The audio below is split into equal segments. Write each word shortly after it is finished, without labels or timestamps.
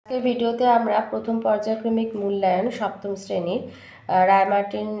এই ভিডিওতে আমরা প্রথম পর্যায়ক্রমিক মূল্যায়ন সপ্তম শ্রেণীর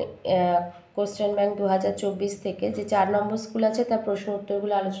রায়মার্টিন কোশ্চেন ব্যাংক 2024 থেকে যে 4 নম্বর স্কুল আছে তার প্রশ্ন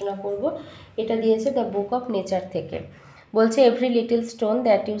উত্তরগুলো আলোচনা করব। এটা দিয়েছে দ্য বুক অফ নেচার থেকে। বলছে every little stone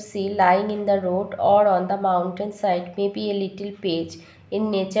that you C lying in the road or on the mountain side may B a little page in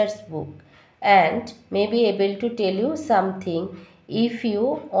nature's book and may be able to tell you something if you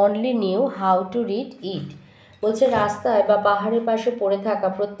only new how to read it. বলছে রাস্তায় বা পাহাড়ের পাশে পড়ে থাকা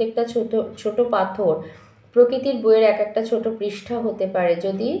প্রত্যেকটা ছোট ছোট পাথর প্রকৃতির বইয়ের এক একটা ছোট পৃষ্ঠা হতে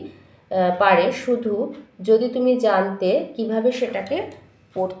পারে শুধু যদি তুমি জানতে কিভাবে সেটাকে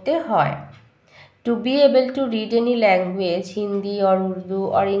পড়তে হয়। Two be able to read any language, Hindi or Urdu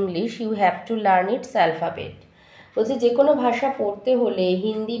or English, you have to learn it's alphabet. বলছে যে কোনো ভাষা পড়তে হলে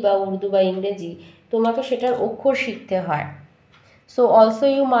হিন্দি বা উর্দু বা ইংরেজি তোমাকে সেটার অক্ষর শিখতে হয়। So also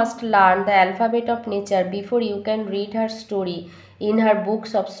you must learn the alphabet of nature before you can read her story in her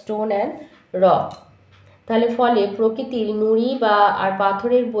books of stone and rock. তাহলে ফলে প্রকৃতির নুড়ি বা আর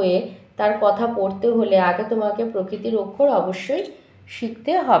পাথরের বইয়ে তার কথা পড়তে হলে আগে তোমাকে প্রকৃতির অক্ষর অবশ্যই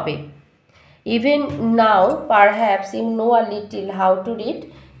শিখতে হবে। Even now perhaps you know a little how to read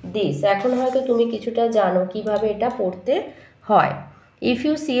this. এখন হয়তো তুমি কিছুটা জানো কিভাবে এটা পড়তে হয়। If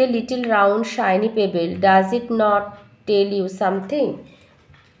you see a little round shiny pebble, does it not tell you something?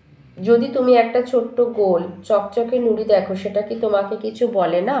 যদি তুমি একটা ছোট্ট গোল চকচকে নুড়ি দেখো সেটা কি তোমাকে কিছু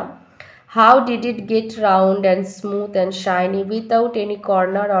বলে না? How did it get round and smooth and shiny without any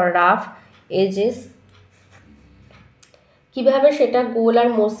corner or rough edges? কিভাবে সেটা গোল আর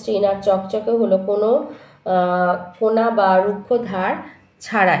মসৃণ আর চকচকে হলো কোনো কোনা বা রুক্ষ ধার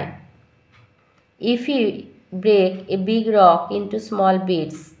ছাড়াই। If you break a big rock into small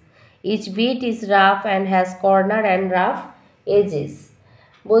bits, each bit is rough and has corner and rough edges.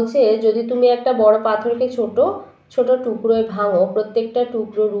 বলছে যদি তুমি একটা বড় পাথরকে ছোট ছোট টুকরোয় ভাঙো, প্রত্যেকটা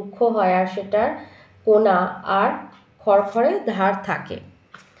টুকরো রুক্ষ হয় আর সেটার কোনা আর খড়খড়ে ধার থাকে।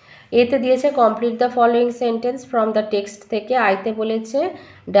 এতে দিয়েছে complete the following sentence from the text থেকে। আইতে বলেছে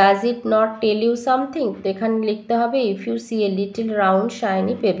does it not tell you something, তো এখানে লিখতে হবে if you C a little round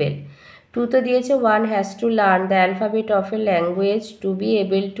shiny payable. টুতে দিয়েছে one has to learn the alphabet of A language to be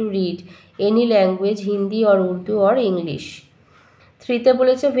able to read any language, Hindi or Urdu or English. থ্রিতে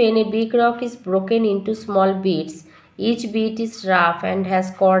বলেছে when a big rock is broken into small bits, each bit is rough and has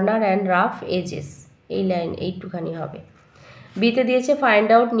corner and rough edges. এই line এইটুখানি হবে। বিতে দিয়েছে find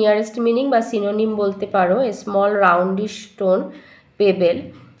out nearest meaning বা synonym বলতে পারো a small রাউন্ডিশ stone payable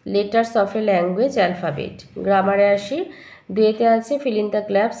letters of A language alphabet. গ্রামারে আসি। দুয়েতে আছে fill in the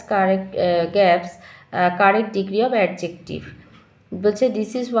correct degree of adjective. বলছে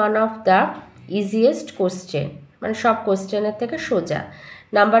this is one of the easiest question, মানে সব কোশ্চেনের থেকে সোজা।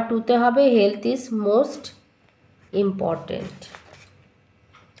 নাম্বার টুতে হবে হেলথ ইজ মোস্ট ইম্পর্টেন্ট।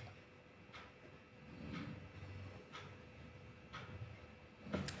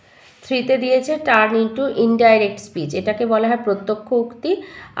 থ্রিতে দিয়েছে টার্ন ইন্টু ইনডাইরেক্ট স্পিচ, এটাকে বলা হয় প্রত্যক্ষ উক্তি,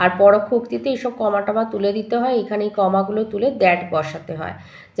 আর পরোক্ষ উক্তিতে এইসব কমা টমা তুলে দিতে হয়, এখানে এই কমাগুলো তুলে দ্যাট বসাতে হয়।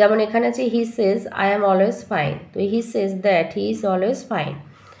 যেমন এখানে আছে হি says I am always fine, তো হি says that he is always fine.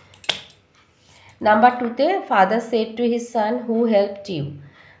 Number টুতে father said to his son who helped you,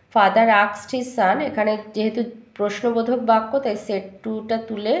 father asked his son, এখানে যেহেতু প্রশ্নবোধক বাক্য তাই সেড টুটা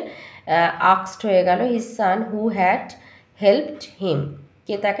তুলে আস্কড হয়ে গেল his son who had helped him,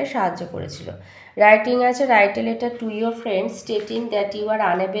 কে তাকে সাহায্য করেছিল। রাইটিং আছে write a letter to your friend stating that you are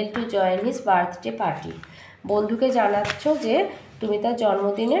unable to join his birthday party. বন্ধুকে জানাচ্ছ যে তুমি তার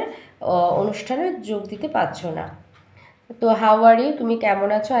জন্মদিনের অনুষ্ঠানে যোগ দিতে পারছো না। তো হাউ আর ইউ, তুমি কেমন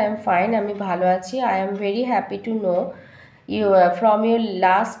আছো? আই এম ফাইন, আমি ভালো আছি। I am very happy to know you from your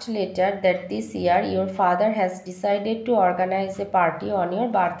last letter that this year your father has decided to organise A party on your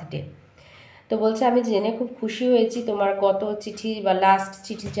birthday. তো বলছে আমি জেনে খুব খুশি হয়েছি তোমার গত চিঠি বা লাস্ট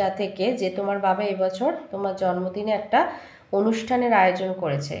চিঠি যা থেকে যে তোমার বাবা এবছর তোমার জন্মদিনে একটা অনুষ্ঠানের আয়োজন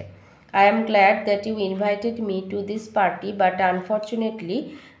করেছে। I am glad that you invited me to this party but unfortunately,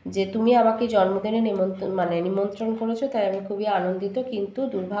 যে তুমি আমাকে জন্মদিনে নিমন্ত্রণ করেছো তাই আমি খুবই আনন্দিত, কিন্তু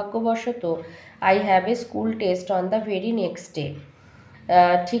দুর্ভাগ্যবশত I have a school test on the very next day,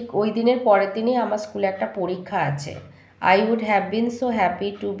 ঠিক ওই দিনের পরের দিনই আমার স্কুলে একটা পরীক্ষা আছে। I would have been so happy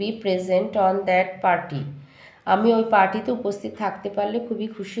to be present on that party. আমি ওই পার্টিতে উপস্থিত থাকতে পারলে খুবই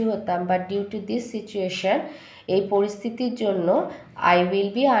খুশি হতাম, but due to this situation, এই পরিস্থিতির জন্য I will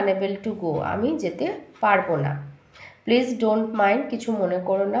be unable to go, আমি যেতে পারবো না। প্লিজ ডোন্ট মাইন্ড, কিছু মনে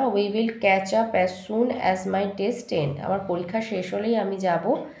করো না। We will catch up as soon as my test and, আমার পরীক্ষা শেষ হলেই আমি যাব।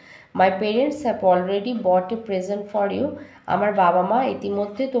 My parents have already bot a present for you, আমার বাবা মা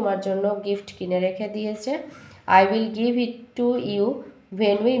ইতিমধ্যে তোমার জন্য গিফট কিনে রেখে দিয়েছে। I will give it to you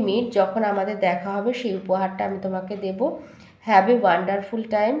when we meet, যখন আমাদের দেখা হবে সেই উপহারটা আমি তোমাকে দেব। হ্যাভ এ ওয়ান্ডারফুল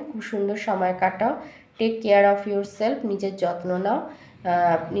টাইম, খুব সুন্দর সময় কাটাও। Take care of your self, নিজের যত্ন নাও,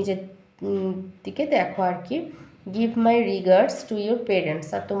 নিজের দিকে দেখো আর কি। Give my regards to your parents,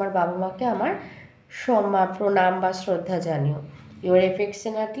 আর তোমার বাবা মাকে আমার প্রণাম বা শ্রদ্ধা জানিও। ইউর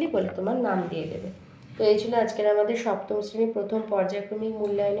এফেকশনেটলি বলে তোমার নাম দিয়ে দেবে। তো এই ছিল আজকের আমাদের সপ্তম শ্রেণীর প্রথম পর্যায়ক্রমিক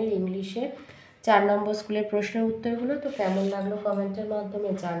মূল্যায়নের ইংলিশের 4 নম্বর স্কুলের প্রশ্নের উত্তরগুলো। তো কেমন লাগলো কমেন্টের মাধ্যমে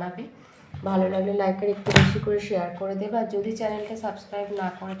জানাবে। ভালো লাগলে লাইকের একটু বেশি করে শেয়ার করে দেবে, আর যদি চ্যানেলটা সাবস্ক্রাইব না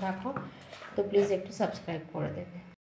করে থাকো তো প্লিজ একটু সাবস্ক্রাইব করে দেবে।